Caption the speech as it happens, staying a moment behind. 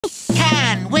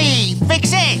Can we fix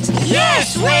it?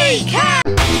 Yes, we can!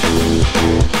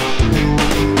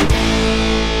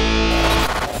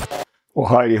 Well,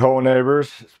 heidi ho,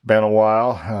 neighbors. It's been a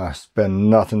while. It's been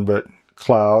nothing but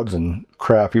clouds and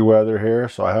crappy weather here,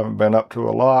 so I haven't been up to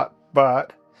a lot,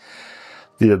 but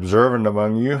the observant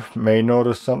among you may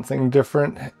notice something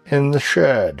different in the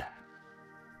shed.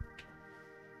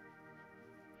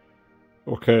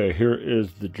 Okay, here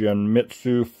is the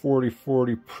Genmitsu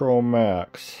 4040 Pro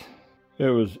Max. It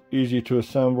was easy to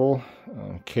assemble.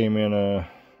 Came in a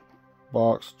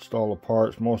box, all the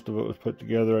parts. Most of it was put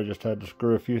together. I just had to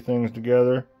screw a few things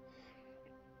together.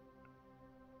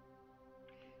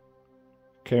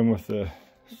 Came with the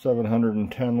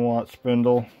 710 watt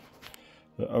spindle,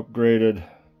 the upgraded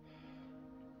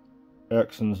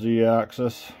X and Z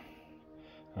axis.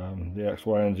 The X,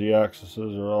 Y, and Z axes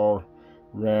are all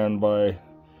ran by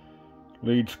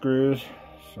lead screws,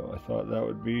 so I thought that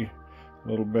would be a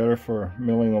little better for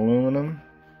milling aluminum,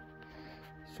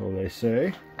 so they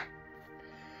say.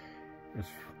 It's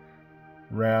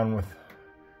ran with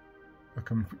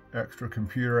an extra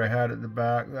computer I had at the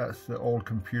back. That's the old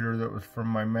computer that was from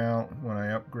my mount when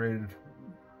I upgraded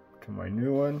to my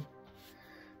new one.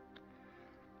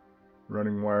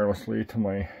 Running wirelessly to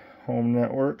my home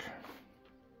network.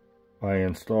 I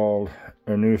installed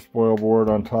a new spoil board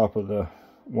on top of the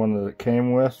one that it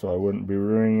came with, so I wouldn't be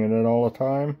ruining it all the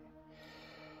time.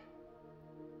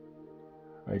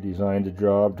 I designed a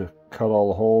job to cut all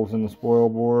the holes in the spoil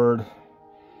board.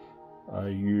 I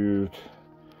used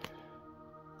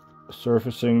a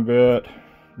surfacing bit,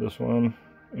 this one,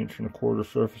 1.25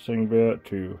 inch surfacing bit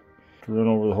to run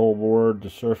over the whole board to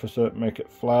surface it, make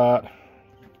it flat.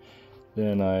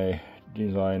 Then I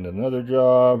designed another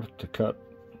job to cut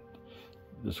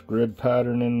this grid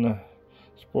pattern in the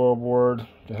spoil board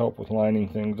to help with lining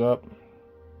things up.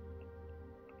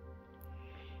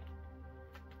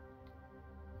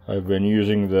 I've been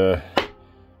using the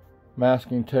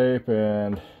masking tape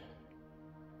and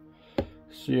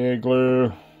CA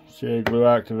glue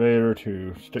activator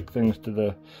to stick things to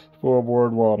the spoil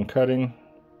board while I'm cutting.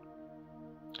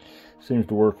 Seems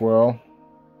to work well.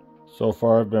 So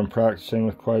far I've been practicing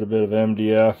with quite a bit of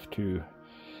MDF to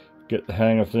get the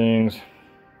hang of things.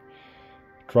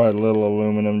 Tried a little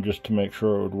aluminum just to make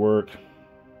sure it would work.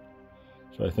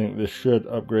 So I think this should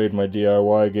upgrade my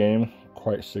DIY game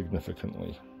quite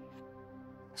significantly.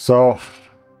 So,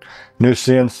 new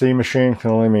CNC machine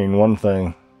can only mean one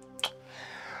thing.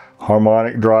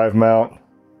 Harmonic drive mount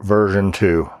version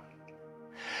 2.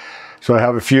 So I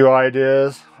have a few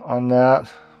ideas on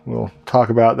that. We'll talk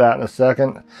about that in a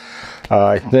second.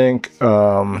 I think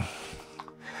I'll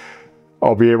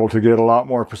be able to get a lot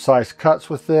more precise cuts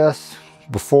with this.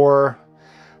 Before,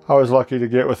 I was lucky to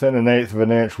get within 1/8 of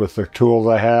an inch with the tools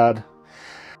I had.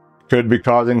 Could be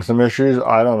causing some issues,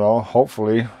 I don't know.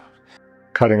 Hopefully,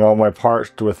 cutting all my parts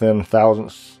to within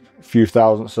few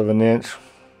thousandths of an inch,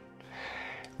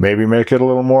 maybe make it a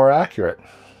little more accurate.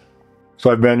 So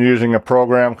I've been using a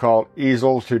program called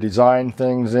Easel to design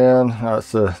things in.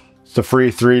 It's a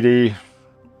free 3D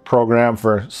program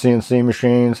for CNC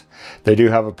machines. They do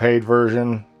have a paid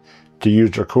version to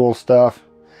use their cool stuff.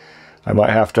 I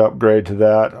might have to upgrade to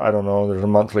that. I don't know, there's a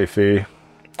monthly fee.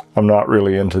 I'm not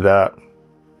really into that.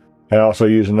 I also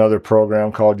use another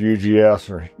program called UGS,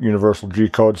 or Universal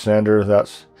G-Code Sender.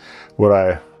 That's what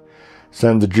I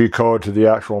send the G-code to the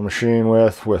actual machine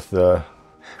with the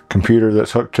computer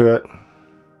that's hooked to it.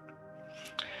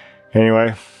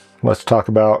 Anyway, let's talk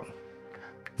about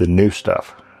the new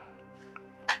stuff.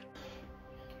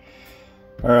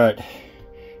 Alright,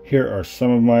 here are some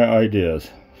of my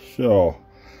ideas. So,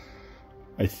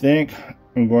 I think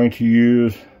I'm going to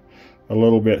use a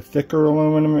little bit thicker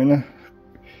aluminum in a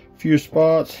few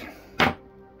spots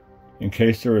in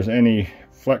case there was any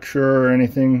flexure or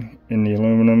anything in the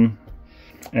aluminum.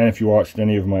 And if you watched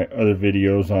any of my other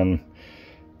videos on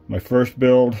my first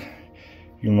build,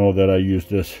 you'll know that I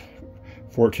used this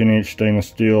 14-inch stainless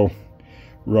steel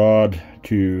rod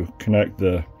to connect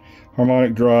the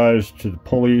harmonic drives to the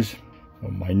pulleys.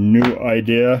 Well, my new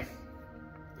idea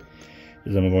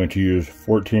is I'm going to use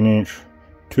 14-inch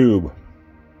tube,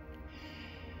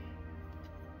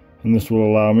 and this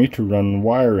will allow me to run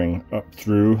wiring up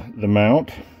through the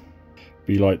mount,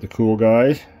 be like the cool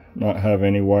guys, not have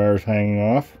any wires hanging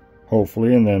off,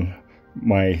 hopefully. And then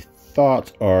my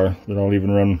thoughts are that I'll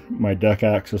even run my deck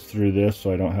axis through this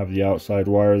so I don't have the outside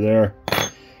wire there.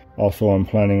 Also, I'm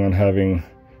planning on having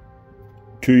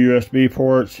 2 USB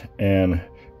ports and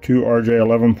 2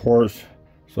 RJ11 ports,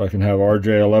 so I can have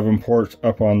RJ11 ports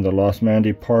up on the Los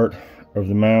Mandy part of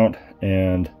the mount,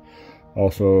 and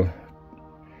also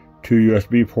 2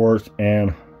 USB ports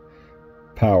and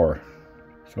power,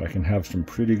 so I can have some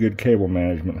pretty good cable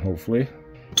management, hopefully.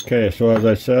 Okay, so as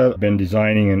I said, I've been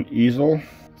designing an easel.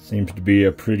 Seems to be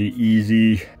a pretty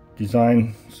easy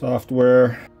design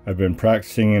software. I've been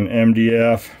practicing in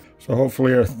MDF, so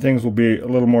hopefully things will be a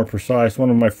little more precise.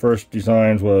 One of my first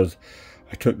designs was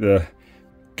I took the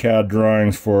CAD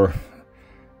drawings for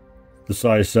the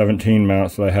size 17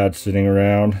 mounts that I had sitting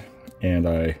around, and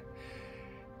I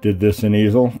did this in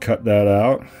easel, cut that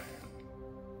out.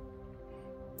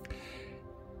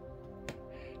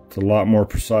 It's a lot more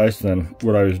precise than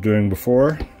what I was doing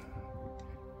before.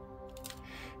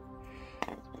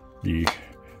 The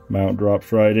mount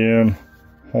drops right in,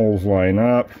 holes line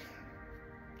up.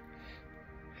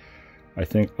 I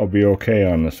think I'll be okay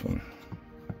on this one.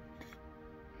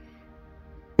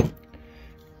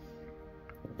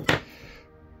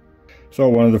 So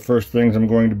one of the first things I'm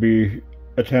going to be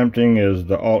attempting is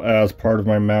the alt-as part of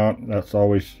my mount. That's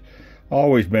always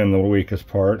been the weakest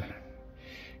part.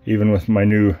 Even with my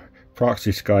new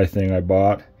Proxy Sky thing I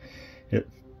bought, it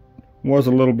was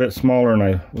a little bit smaller than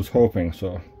I was hoping.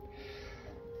 So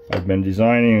I've been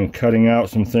designing and cutting out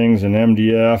some things in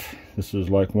MDF. This is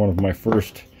like one of my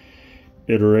first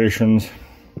iterations.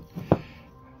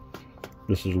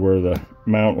 This is where the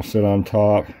mount will sit on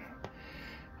top.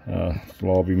 It'll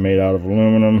all be made out of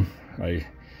aluminum.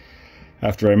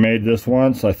 After I made this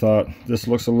once, I thought this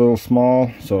looks a little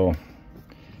small, so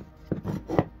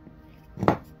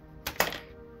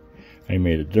I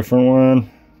made a different one.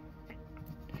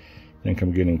 I think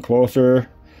I'm getting closer.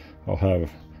 I'll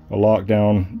have a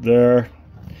lockdown there.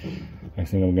 I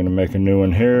think I'm going to make a new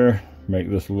one here, make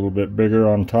this a little bit bigger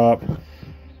on top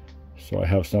so I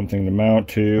have something to mount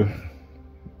to,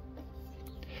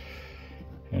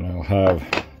 and I'll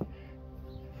have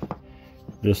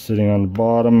this sitting on the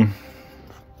bottom.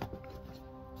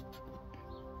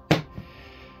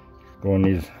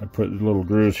 I put the little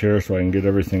grooves here so I can get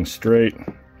everything straight.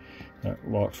 That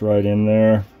locks right in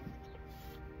there.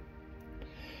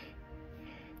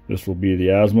 This will be the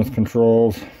azimuth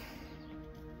controls.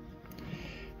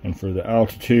 And for the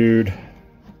altitude,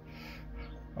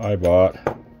 I bought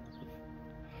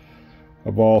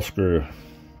a ball screw.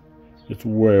 It's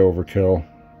way overkill,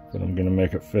 but I'm going to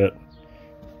make it fit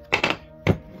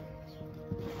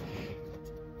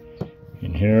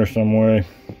in here some way.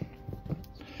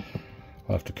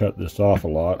 I'll have to cut this off a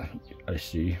lot, I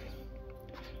see.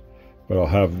 But I'll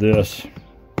have this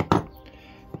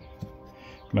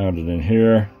mounted in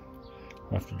here.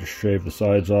 I'll have to just shave the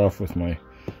sides off with my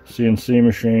CNC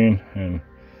machine, and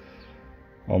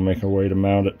I'll make a way to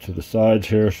mount it to the sides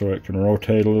here so it can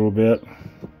rotate a little bit.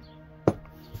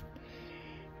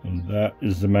 And that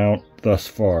is the mount thus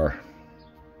far.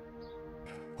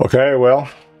 Okay, well,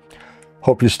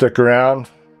 hope you stick around,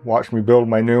 watch me build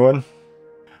my new one.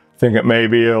 I think it may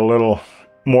be a little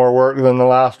more work than the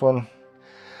last one. I'm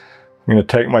going to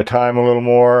take my time a little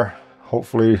more,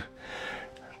 hopefully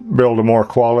build a more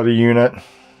quality unit.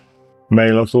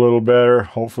 May look a little better,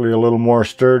 hopefully a little more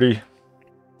sturdy,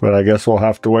 but I guess we'll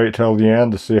have to wait till the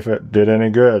end to see if it did any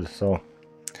good. So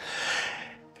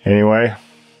anyway,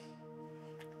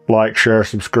 like, share,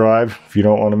 subscribe if you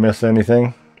don't want to miss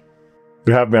anything.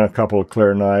 There have been a couple of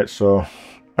clear nights, so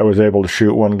I was able to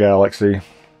shoot one galaxy.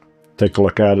 Take a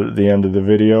look at it at the end of the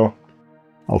video.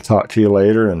 I'll talk to you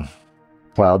later, and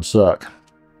clouds suck.